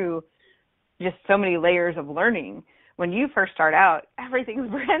goes through just so many layers of learning. When you first start out, everything's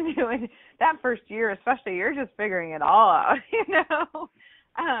brand new. And that first year, especially, you're just figuring it all out,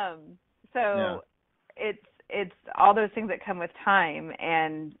 It's all those things that come with time,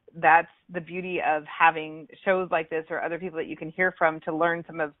 and that's the beauty of having shows like this or other people that you can hear from to learn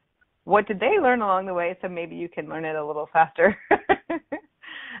some of what did they learn along the way, so maybe you can learn it a little faster. We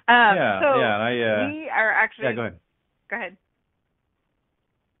are actually... go ahead. Go ahead.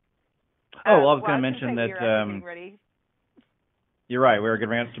 I was going to mention that... ready. You're right. We're getting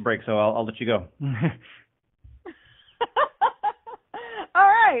ready to break, so I'll let you go. All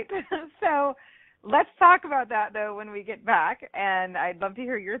right. So... let's talk about that, though, when we get back, and I'd love to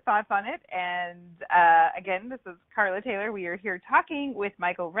hear your thoughts on it. And, again, this is Carla Taylor. We are here talking with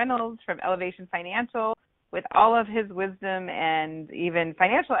Michael Reynolds from Elevation Financial with all of his wisdom and even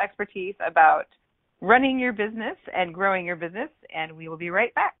financial expertise about running your business and growing your business, and we will be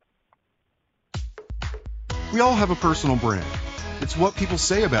right back. We all have a personal brand. It's what people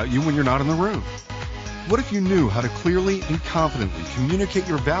say about you when you're not in the room. What if you knew how to clearly and confidently communicate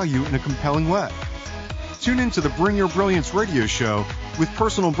your value in a compelling way? Tune in to the Bring Your Brilliance radio show with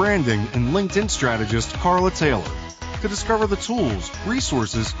personal branding and LinkedIn strategist Carla Taylor to discover the tools,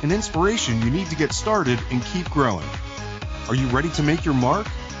 resources, and inspiration you need to get started and keep growing. Are you ready to make your mark?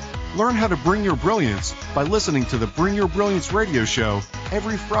 Learn how to bring your brilliance by listening to the Bring Your Brilliance radio show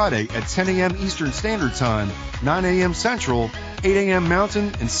every Friday at 10 a.m. Eastern Standard Time, 9 a.m. Central, 8 a.m.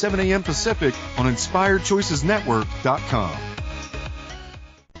 Mountain, and 7 a.m. Pacific on InspiredChoicesNetwork.com.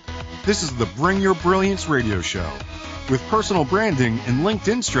 This is the Bring Your Brilliance radio show with personal branding and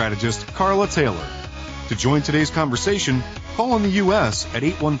LinkedIn strategist Carla Taylor. To join today's conversation, call in the U.S. at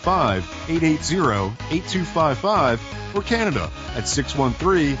 815-880-8255 or Canada at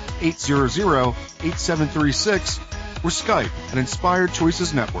 613-800-8736 or Skype at Inspired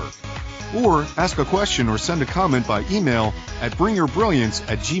Choices Network. Or ask a question or send a comment by email at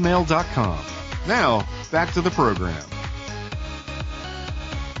bringyourbrilliance@gmail.com. Now, back to the program.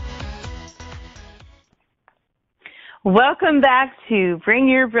 Welcome back to Bring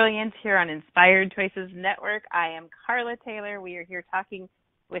Your Brilliance here on Inspired Choices Network. I am Carla Taylor. We are here talking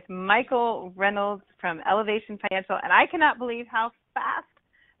with Michael Reynolds from Elevation Financial, and I cannot believe how fast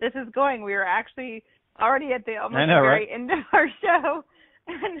this is going. We are actually already at the very end of our show,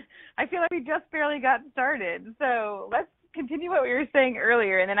 and I feel like we just barely got started. So let's continue what we were saying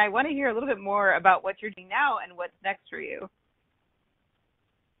earlier, and then I want to hear a little bit more about what you're doing now and what's next for you.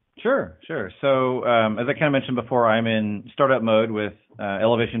 Sure, sure. So, as I kind of mentioned before, I'm in startup mode with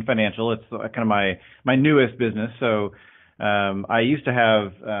Elevation Financial. It's kind of my newest business. So, I used to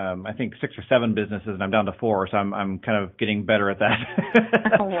have, I think 6 or 7 businesses, and I'm down to 4. So I'm kind of getting better at that.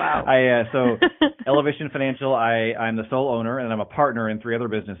 Oh, wow. So Elevation Financial, I'm the sole owner, and I'm a partner in 3 other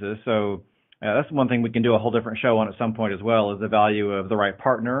businesses. So that's one thing we can do a whole different show on at some point as well, is the value of the right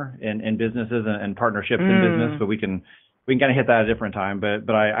partner in businesses and partnerships in business. But we can kind of hit that at a different time. But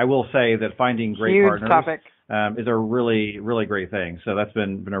I will say that finding great Huge partners topic. Is a really, really great thing. So that's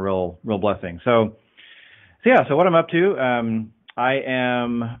been a real blessing. So what I'm up to, I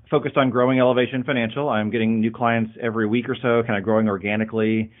am focused on growing Elevation Financial. I'm getting new clients every week or so, kind of growing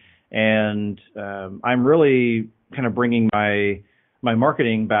organically. And I'm really kind of bringing my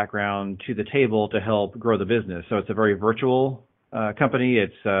marketing background to the table to help grow the business. So it's a very virtual company.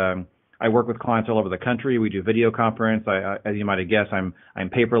 It's I work with clients all over the country. We do video conference. As you might have guessed, I'm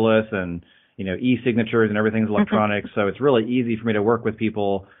paperless, and e-signatures and everything's electronic. So it's really easy for me to work with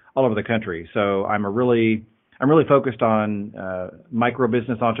people all over the country. So I'm really focused on micro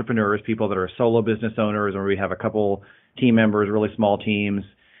business entrepreneurs, people that are solo business owners, or we have a couple team members, really small teams.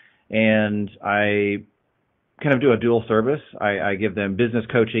 And I kind of do a dual service. I give them business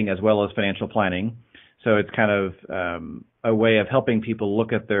coaching as well as financial planning. So it's kind of a way of helping people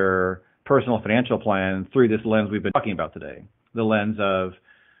look at their personal financial plan through this lens we've been talking about today. The lens of,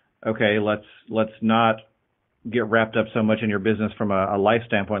 okay, let's not get wrapped up so much in your business from a life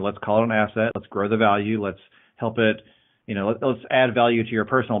standpoint. Let's call it an asset. Let's grow the value. Let's help it, let's add value to your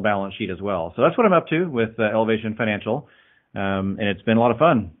personal balance sheet as well. So that's what I'm up to with Elevation Financial. And it's been a lot of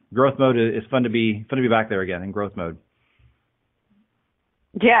fun. Growth mode is fun to be back there again in growth mode.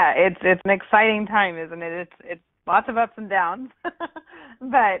 Yeah, it's an exciting time, isn't it? It's lots of ups and downs.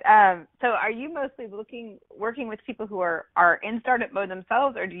 But so are you mostly working with people who are in startup mode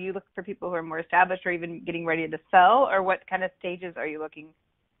themselves, or do you look for people who are more established or even getting ready to sell, or what kind of stages are you looking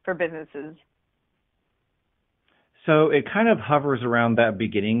for businesses? So it kind of hovers around that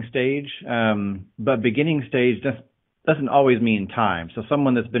beginning stage, but beginning stage doesn't always mean time. So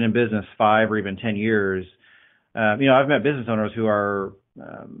someone that's been in business 5 or even 10 years, I've met business owners who are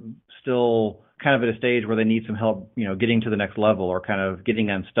still kind of at a stage where they need some help, getting to the next level or kind of getting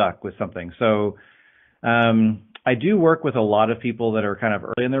unstuck with something. So I do work with a lot of people that are kind of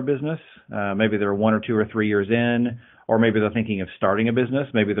early in their business. Maybe they're 1 or 2 or 3 years in, or maybe they're thinking of starting a business.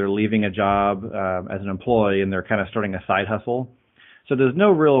 Maybe they're leaving a job as an employee and they're kind of starting a side hustle. So there's no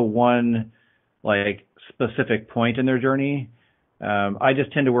real one specific point in their journey. I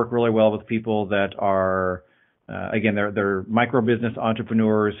just tend to work really well with people that are again, they're micro business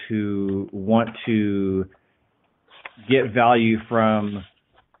entrepreneurs who want to get value from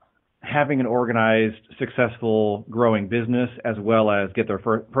having an organized, successful, growing business, as well as get their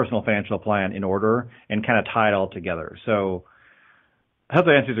personal financial plan in order and kind of tie it all together. So I hope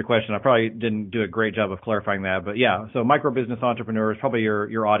that answers your question. I probably didn't do a great job of clarifying that, but yeah, so micro business entrepreneurs, probably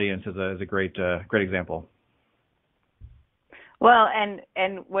your audience is a great example. Well,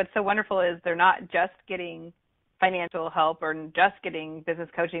 and what's so wonderful is they're not just getting financial help or just getting business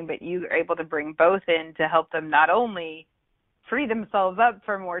coaching, but you are able to bring both in to help them not only free themselves up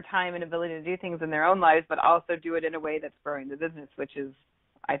for more time and ability to do things in their own lives, but also do it in a way that's growing the business, which is,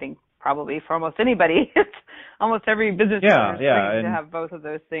 I think, probably for almost anybody, it's almost every business owner is to have both of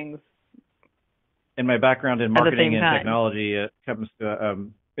those things. And my background in marketing and technology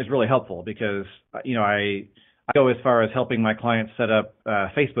is really helpful because, I go as far as helping my clients set up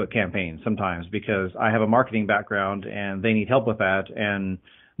Facebook campaigns sometimes because I have a marketing background and they need help with that, and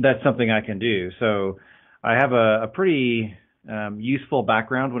that's something I can do. So I have a pretty useful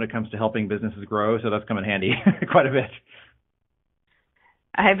background when it comes to helping businesses grow, so that's come in handy quite a bit.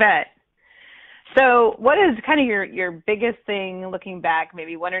 I bet. So what is kind of your biggest thing looking back,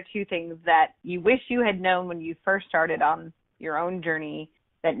 maybe 1 or 2 things that you wish you had known when you first started on your own journey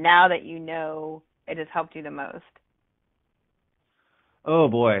that now that you know it has helped you the most? Oh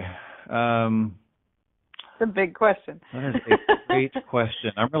boy. It's a big question. That is a great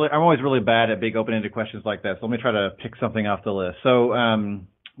question. I'm always really bad at big open-ended questions like that. So let me try to pick something off the list. So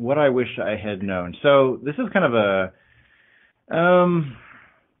what I wish I had known. So this is kind of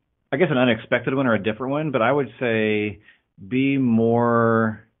I guess an unexpected one or a different one, but I would say be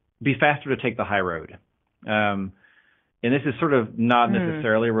faster to take the high road. And this is sort of not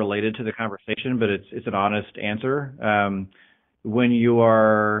necessarily related to the conversation, but it's an honest answer. When you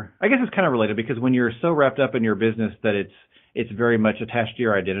are, I guess it's kind of related because when you're so wrapped up in your business that it's very much attached to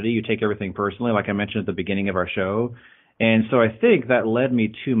your identity, you take everything personally, like I mentioned at the beginning of our show. And so I think that led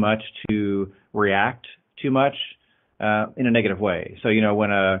me too much to react too much in a negative way. So,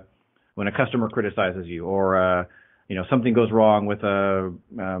 when when a customer criticizes you, or something goes wrong with a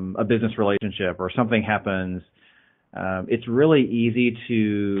business relationship, or something happens, it's really easy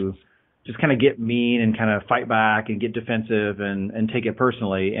to just kind of get mean and kind of fight back and get defensive and take it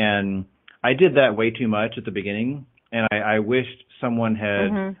personally. And I did that way too much at the beginning, and I wished someone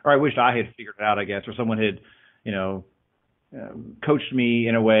had, or I wished I had figured it out, I guess, or someone had, coached me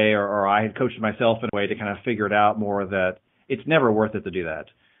in a way, or I had coached myself in a way to kind of figure it out more, that it's never worth it to do that.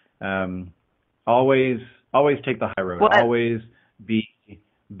 Always take the high road. Always be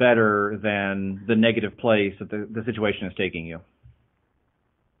better than the negative place that the situation is taking you.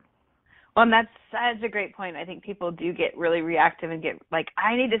 Well, and that's such a great point. I think people do get really reactive and get like,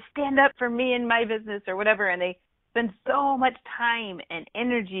 I need to stand up for me and my business or whatever, and they spend so much time and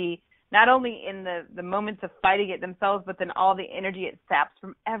energy, not only in the moments of fighting it themselves, but then all the energy it saps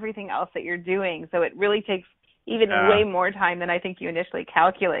from everything else that you're doing. So it really takes even way more time than I think you initially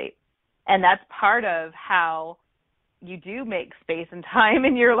calculate. And that's part of how you do make space and time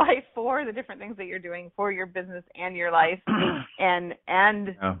in your life for the different things that you're doing for your business and your life. and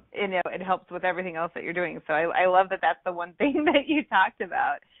it helps with everything else that you're doing. So I love that that's the one thing that you talked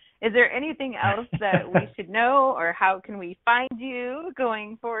about. Is there anything else that we should know, or how can we find you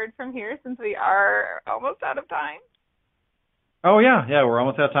going forward from here, since we are almost out of time? Oh, yeah, we're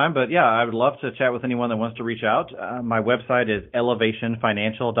almost out of time. But, yeah, I would love to chat with anyone that wants to reach out. My website is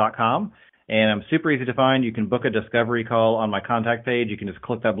elevationfinancial.com, and I'm super easy to find. You can book a discovery call on my contact page. You can just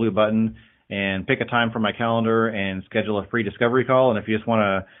click that blue button and pick a time from my calendar and schedule a free discovery call. And if you just want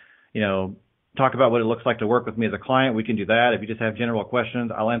to, talk about what it looks like to work with me as a client, we can do that. If you just have general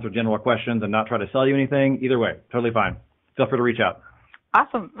questions, I'll answer general questions and not try to sell you anything. Either way, totally fine. Feel free to reach out.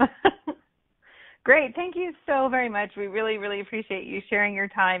 Awesome. Great. Thank you so very much. We really, really appreciate you sharing your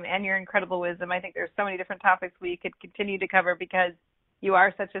time and your incredible wisdom. I think there's so many different topics we could continue to cover, because you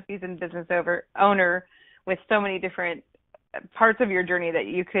are such a seasoned business owner with so many different parts of your journey that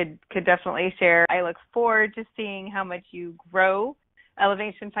you could definitely share. I look forward to seeing how much you grow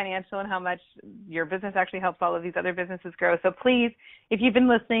Elevation Financial and how much your business actually helps all of these other businesses grow. So please, if you've been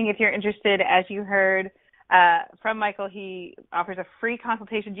listening, if you're interested, as you heard from Michael, he offers a free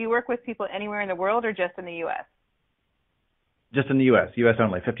consultation. Do you work with people anywhere in the world or just in the U.S.? Just in the U.S. U.S.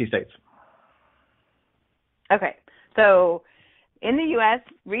 only, 50 states. Okay. So in the U.S.,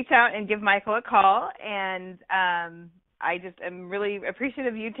 reach out and give Michael a call. And I just am really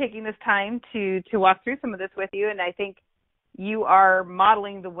appreciative of you taking this time to walk through some of this with you. And I think you are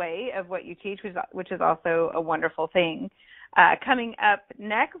modeling the way of what you teach, which is also a wonderful thing. Coming up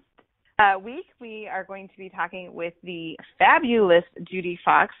next week, we are going to be talking with the fabulous Judy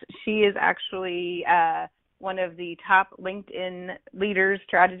Fox. She is actually one of the top LinkedIn leaders,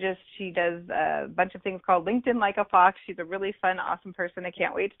 strategists. She does a bunch of things called LinkedIn Like a Fox. She's a really fun, awesome person. I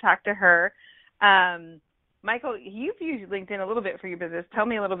can't wait to talk to her. Michael, you've used LinkedIn a little bit for your business. Tell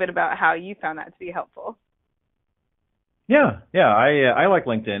me a little bit about how you found that to be helpful. Yeah, I like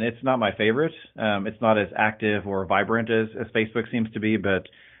LinkedIn. It's not my favorite. It's not as active or vibrant as Facebook seems to be, but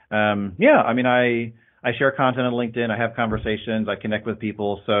I share content on LinkedIn. I have conversations. I connect with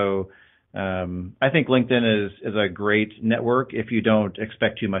people. So I think LinkedIn is a great network if you don't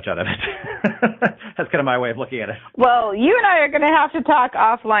expect too much out of it. That's kind of my way of looking at it. Well, you and I are going to have to talk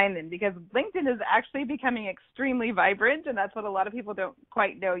offline then, because LinkedIn is actually becoming extremely vibrant, and that's what a lot of people don't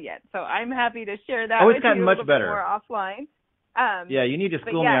quite know yet. So I'm happy to share that with you a little bit more offline. Yeah, you need to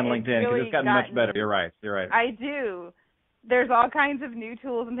school me on LinkedIn, because it's gotten much better. You're right. I do. There's all kinds of new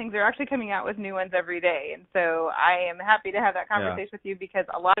tools and things. They're actually coming out with new ones every day. And so I am happy to have that conversation with you, because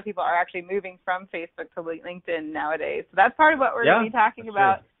a lot of people are actually moving from Facebook to LinkedIn nowadays. So that's part of what we're going to be talking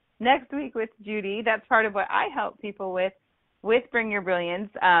about next week with Judy. That's part of what I help people with Bring Your Brilliance,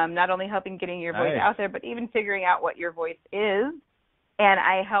 not only helping getting your voice out there, but even figuring out what your voice is. And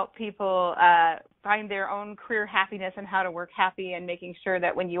I help people find their own career happiness and how to work happy, and making sure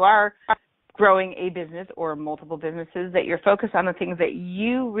that when you are growing a business or multiple businesses, that you're focused on the things that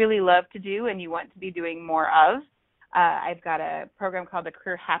you really love to do and you want to be doing more of. I've got a program called the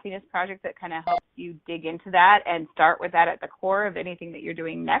Career Happiness Project that kind of helps you dig into that and start with that at the core of anything that you're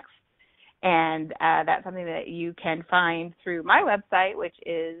doing next. And that's something that you can find through my website, which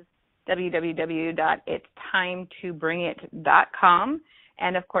is www.itstimetobringit.com.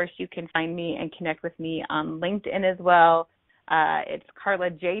 And, of course, you can find me and connect with me on LinkedIn as well. It's Carla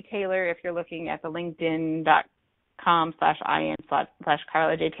J. Taylor if you're looking at the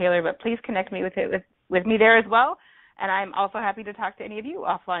linkedin.com/in/Carla J. Taylor. But please connect me with me there as well. And I'm also happy to talk to any of you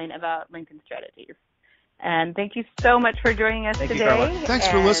offline about LinkedIn strategies. And thank you so much for joining us today. Thanks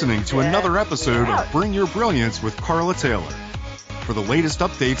for listening to another episode of Bring Your Brilliance with Carla Taylor. For the latest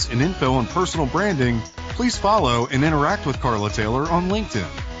updates and info on personal branding, please follow and interact with Carla Taylor on LinkedIn.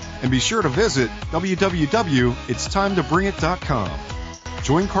 And be sure to visit www.itstimetoBringIt.com.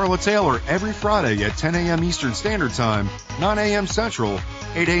 Join Carla Taylor every Friday at 10 a.m. Eastern Standard Time, 9 a.m. Central,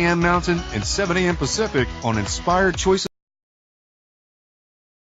 8 a.m. Mountain, and 7 a.m. Pacific on Inspired Choices.